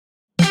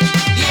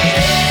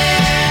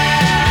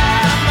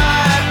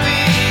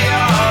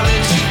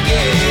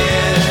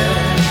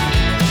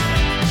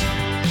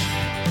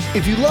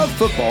If you love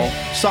football,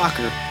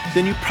 soccer,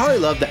 then you probably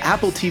love the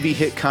Apple TV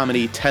hit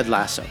comedy Ted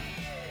Lasso.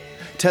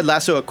 Ted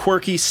Lasso, a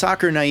quirky,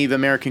 soccer-naive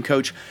American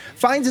coach,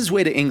 finds his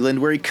way to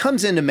England where he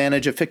comes in to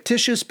manage a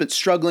fictitious but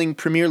struggling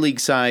Premier League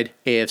side,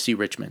 AFC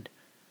Richmond.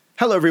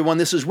 Hello everyone,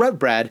 this is Rev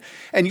Brad,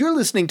 and you're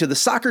listening to the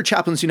Soccer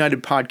Chaplains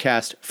United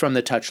podcast from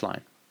the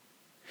Touchline.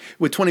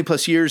 With 20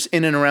 plus years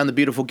in and around the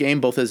beautiful game,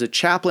 both as a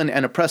chaplain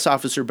and a press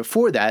officer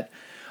before that,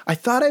 I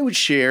thought I would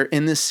share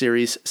in this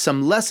series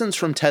some lessons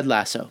from Ted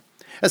Lasso.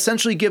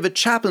 Essentially give a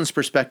chaplain's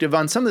perspective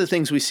on some of the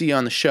things we see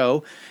on the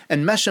show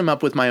and mesh them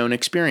up with my own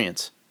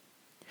experience.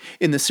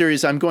 In the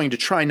series, I'm going to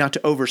try not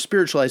to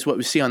over-spiritualize what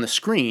we see on the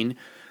screen,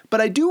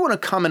 but I do want to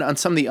comment on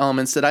some of the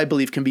elements that I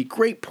believe can be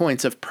great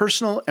points of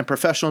personal and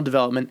professional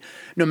development,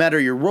 no matter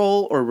your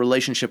role or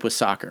relationship with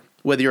soccer.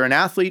 Whether you're an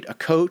athlete, a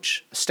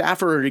coach, a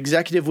staffer, or an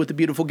executive with the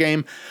beautiful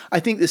game, I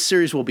think this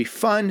series will be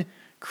fun,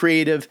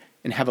 creative,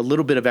 and have a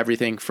little bit of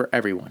everything for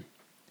everyone.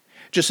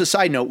 Just a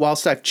side note,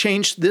 whilst I've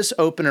changed this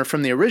opener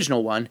from the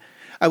original one,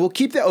 I will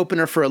keep the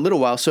opener for a little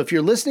while, so if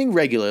you're listening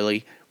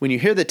regularly, when you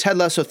hear the Ted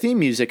Lasso theme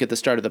music at the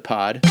start of the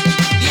pod,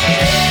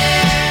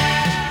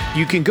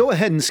 you can go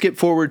ahead and skip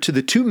forward to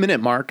the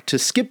 2-minute mark to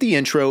skip the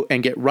intro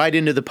and get right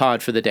into the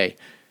pod for the day.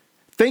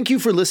 Thank you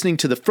for listening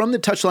to the From the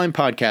Touchline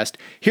podcast.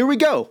 Here we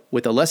go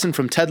with a lesson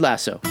from Ted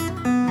Lasso. He's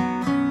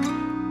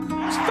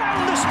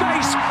found the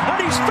space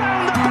and he's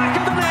found the back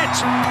of the net.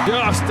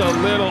 Just a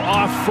little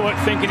off foot,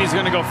 thinking he's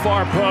going to go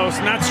far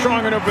post. Not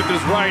strong enough with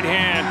his right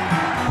hand.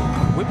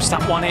 Whips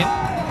that one in.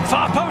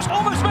 Far post,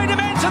 almost made him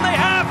ends, and they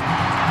have.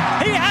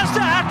 He has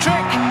the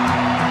hat-trick.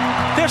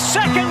 The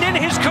second in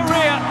his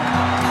career.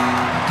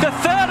 The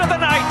third of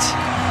the night.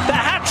 The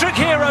hat-trick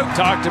hero.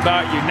 Talked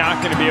about you're not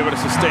going to be able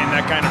to sustain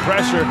that kind of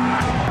pressure.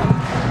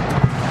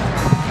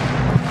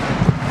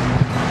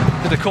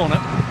 To the corner.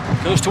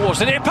 Goes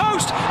towards the near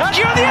post. And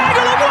you're the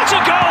angle, and what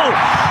a goal!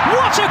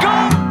 What a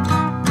goal!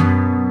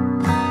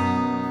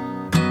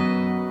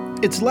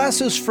 It's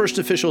Lasso's first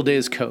official day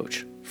as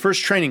coach,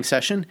 first training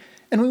session,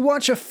 and we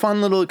watch a fun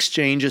little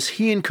exchange as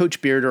he and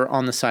Coach Beard are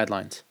on the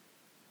sidelines.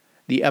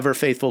 The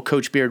ever-faithful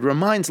Coach Beard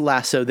reminds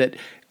Lasso that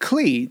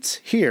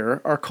cleats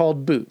here are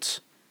called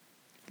boots.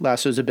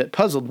 Lasso's a bit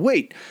puzzled.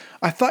 Wait,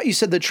 I thought you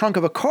said the trunk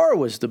of a car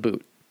was the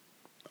boot.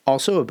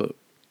 Also a boot.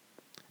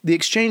 The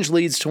exchange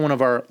leads to one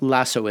of our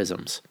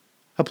Lassoisms,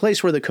 a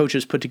place where the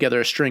coaches put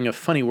together a string of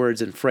funny words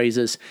and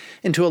phrases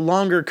into a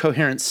longer,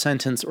 coherent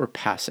sentence or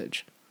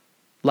passage.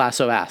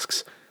 Lasso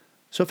asks,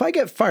 so if I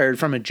get fired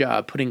from a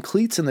job putting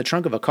cleats in the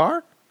trunk of a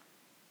car,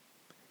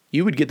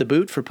 you would get the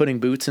boot for putting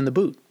boots in the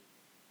boot.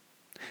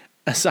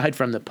 Aside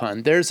from the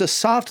pun, there's a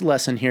soft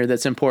lesson here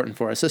that's important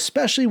for us,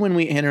 especially when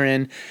we enter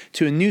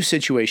into a new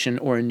situation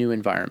or a new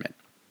environment.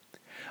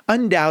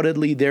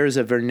 Undoubtedly, there is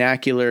a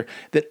vernacular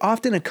that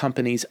often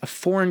accompanies a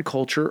foreign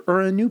culture or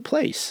a new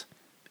place,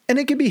 and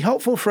it can be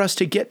helpful for us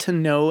to get to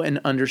know and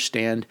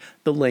understand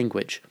the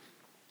language.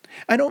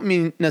 I don't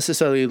mean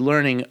necessarily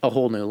learning a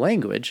whole new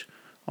language,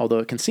 although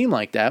it can seem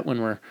like that when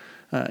we're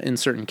in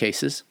certain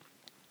cases,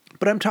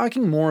 but I'm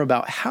talking more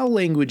about how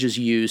language is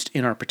used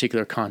in our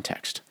particular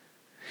context.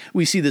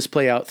 We see this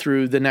play out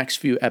through the next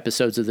few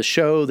episodes of the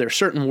show. There are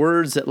certain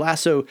words that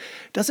Lasso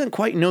doesn't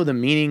quite know the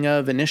meaning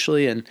of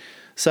initially, and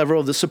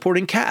several of the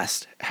supporting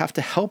cast have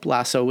to help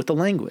Lasso with the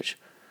language.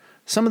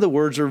 Some of the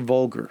words are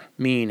vulgar,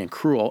 mean, and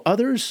cruel.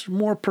 Others,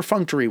 more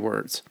perfunctory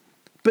words.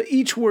 But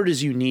each word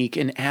is unique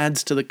and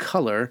adds to the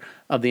color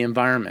of the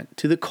environment,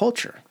 to the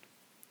culture.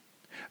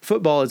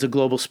 Football as a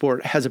global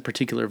sport has a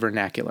particular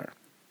vernacular.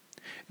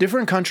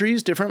 Different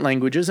countries, different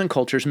languages, and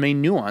cultures may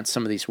nuance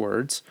some of these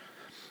words,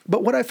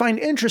 but what I find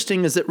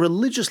interesting is that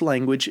religious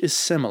language is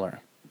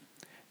similar.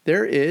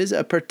 There is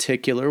a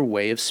particular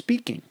way of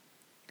speaking.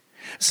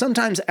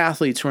 Sometimes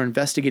athletes who are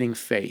investigating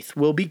faith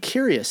will be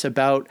curious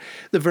about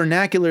the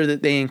vernacular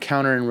that they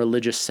encounter in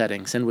religious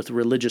settings and with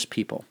religious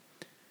people.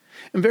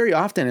 And very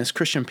often as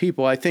Christian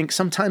people, I think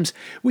sometimes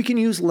we can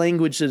use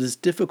language that is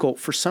difficult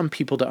for some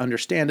people to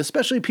understand,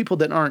 especially people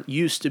that aren't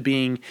used to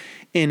being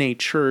in a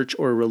church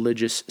or a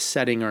religious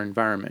setting or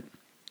environment.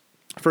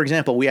 For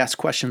example, we ask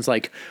questions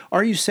like,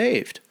 are you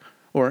saved?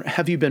 Or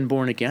have you been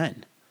born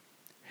again?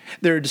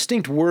 There are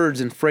distinct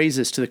words and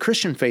phrases to the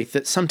Christian faith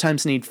that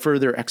sometimes need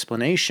further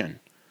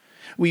explanation.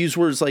 We use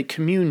words like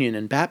communion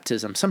and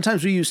baptism.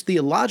 Sometimes we use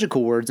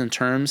theological words and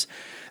terms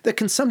that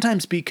can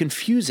sometimes be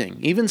confusing,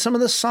 even some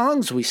of the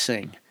songs we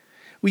sing.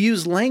 We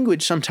use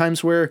language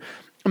sometimes where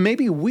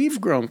maybe we've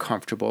grown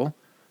comfortable,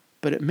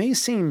 but it may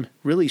seem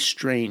really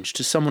strange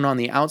to someone on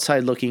the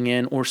outside looking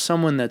in or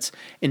someone that's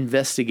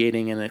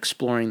investigating and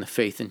exploring the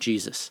faith in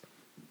Jesus.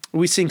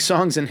 We sing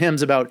songs and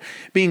hymns about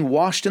being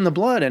washed in the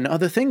blood and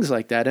other things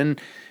like that, and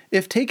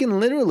if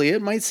taken literally,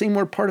 it might seem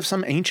we're part of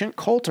some ancient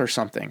cult or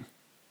something.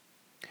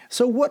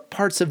 So what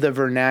parts of the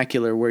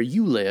vernacular where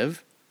you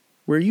live,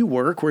 where you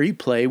work, where you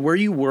play, where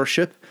you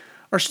worship,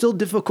 are still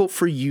difficult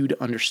for you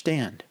to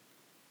understand?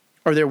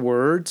 Are there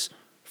words,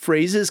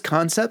 phrases,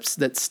 concepts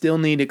that still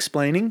need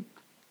explaining?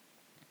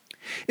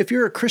 If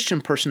you're a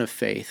Christian person of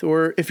faith,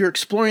 or if you're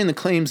exploring the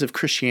claims of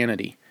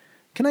Christianity,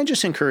 can I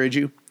just encourage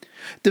you?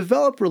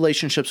 Develop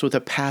relationships with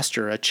a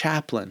pastor, a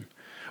chaplain,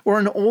 or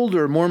an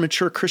older, more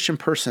mature Christian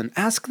person.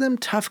 Ask them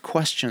tough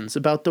questions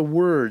about the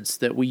words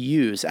that we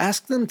use.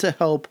 Ask them to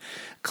help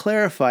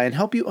clarify and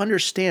help you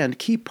understand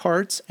key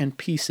parts and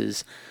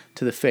pieces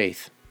to the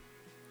faith.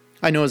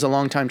 I know as a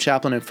longtime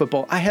chaplain in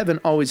football, I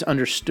haven't always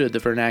understood the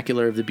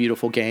vernacular of the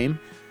beautiful game,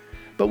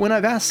 but when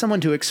I've asked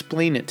someone to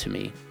explain it to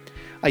me,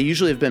 I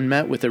usually have been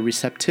met with a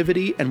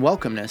receptivity and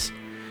welcomeness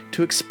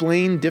to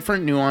explain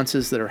different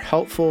nuances that are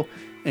helpful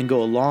and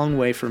go a long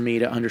way for me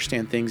to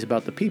understand things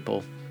about the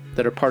people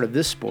that are part of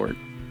this sport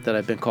that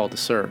I've been called to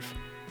serve.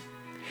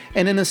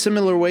 And in a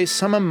similar way,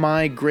 some of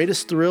my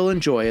greatest thrill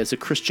and joy as a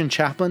Christian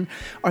chaplain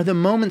are the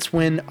moments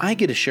when I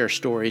get to share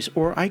stories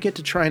or I get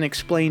to try and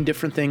explain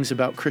different things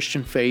about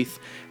Christian faith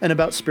and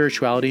about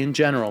spirituality in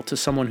general to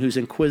someone who's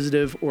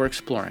inquisitive or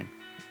exploring.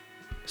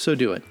 So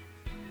do it.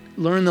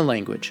 Learn the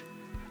language.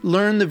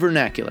 Learn the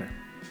vernacular.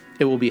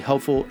 It will be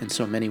helpful in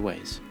so many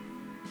ways.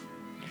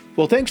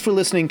 Well, thanks for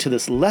listening to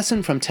this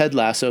lesson from Ted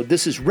Lasso.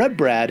 This is Red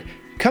Brad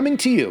coming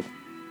to you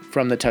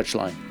from the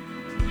touchline.